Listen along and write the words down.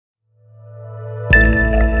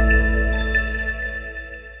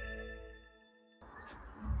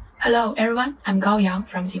Hello everyone, I'm Yang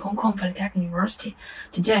from the Hong Kong Polytechnic University.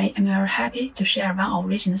 Today, I'm very happy to share one of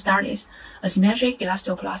recent studies, Asymmetric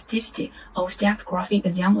elastoplasticity of stacked graphene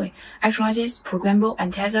assembly actualizes programmable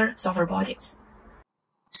untethered soft robotics.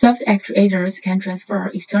 Soft actuators can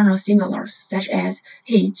transfer external stimulus such as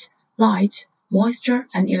heat, light, moisture,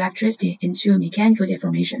 and electricity into mechanical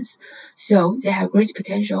deformations, so they have great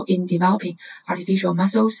potential in developing artificial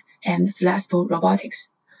muscles and flexible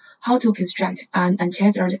robotics. How to construct an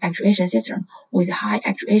untethered actuation system with high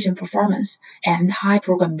actuation performance and high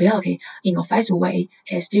programmability in a fast way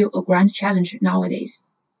is still a grand challenge nowadays.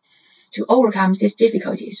 To overcome these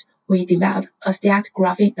difficulties, we developed a stacked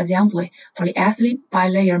graphene assembly polyethylene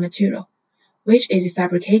bilayer material, which is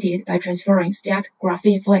fabricated by transferring stacked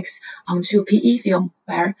graphene flakes onto PE film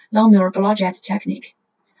by non-mirror blow jet technique.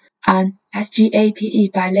 An SGA-PE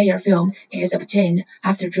bilayer film is obtained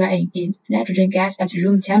after drying in nitrogen gas at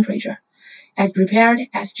room temperature. As prepared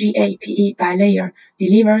SGA-PE bilayer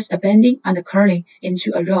delivers a bending and curling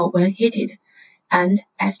into a roll when heated, and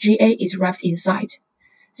SGA is wrapped inside.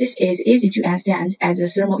 This is easy to understand as the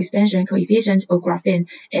thermal expansion coefficient of graphene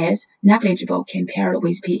is negligible compared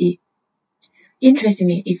with PE.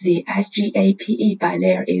 Interestingly, if the SGA-PE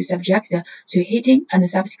bilayer is subjected to heating and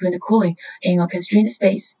subsequent cooling in a constrained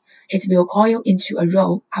space, it will coil into a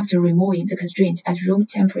roll after removing the constraint at room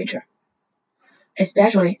temperature.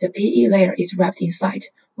 Especially the PE layer is wrapped inside,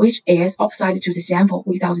 which is opposite to the sample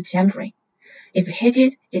without tempering. If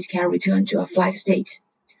heated, it can return to a flat state.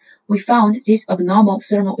 We found these abnormal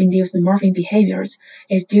thermal-induced morphing behaviors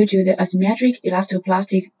is due to the asymmetric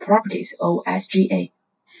elastoplastic properties of SGA.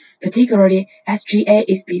 Particularly, SGA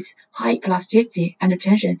exhibits high plasticity and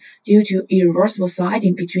tension due to irreversible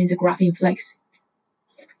sliding between the graphene flakes.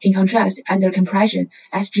 In contrast, under compression,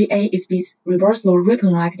 SGA exhibits reversible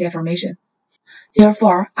rippling-like deformation.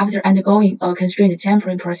 Therefore, after undergoing a constrained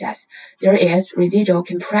tempering process, there is residual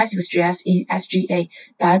compressive stress in SGA,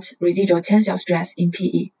 but residual tensile stress in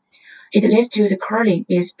PE. It leads to the curling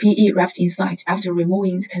with PE wrapped inside after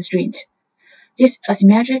removing the constraint. This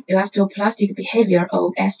asymmetric elastoplastic behavior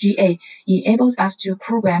of SGA enables us to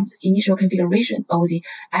program the initial configuration of the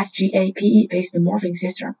SGA-PE-based morphing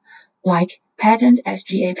system, like patterned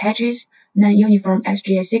SGA patches, non-uniform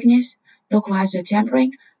SGA thickness, localized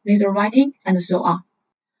tempering, laser writing, and so on.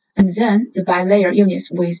 And then the bilayer units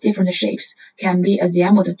with different shapes can be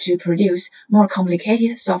assembled to produce more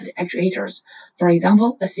complicated soft actuators, for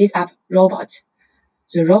example, a sit-up robot.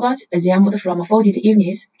 The robot, assembled from folded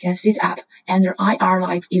units, can sit up under IR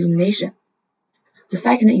light illumination. The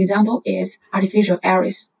second example is artificial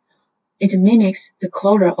iris. It mimics the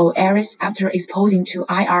closure of iris after exposing to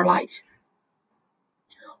IR light.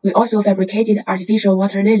 We also fabricated artificial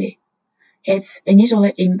water lily. It's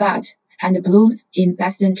initially in bud and blooms in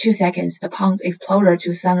less than 2 seconds upon exposure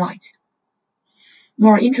to sunlight.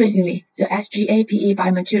 More interestingly, the SGA-PE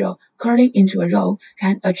biomaterial curling into a roll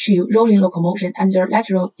can achieve rolling locomotion under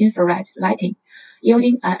lateral infrared lighting,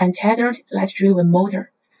 yielding an untethered light-driven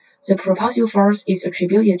motor. The propulsive force is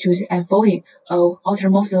attributed to the unfolding of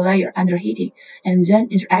outermost layer under heating and then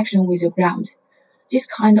interaction with the ground. This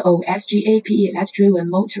kind of SGA-PE light-driven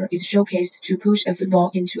motor is showcased to push a football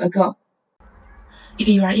into a goal. If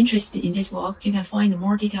you are interested in this work, you can find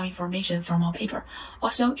more detailed information from our paper.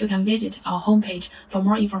 Also, you can visit our homepage for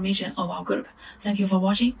more information of our group. Thank you for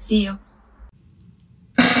watching. See you.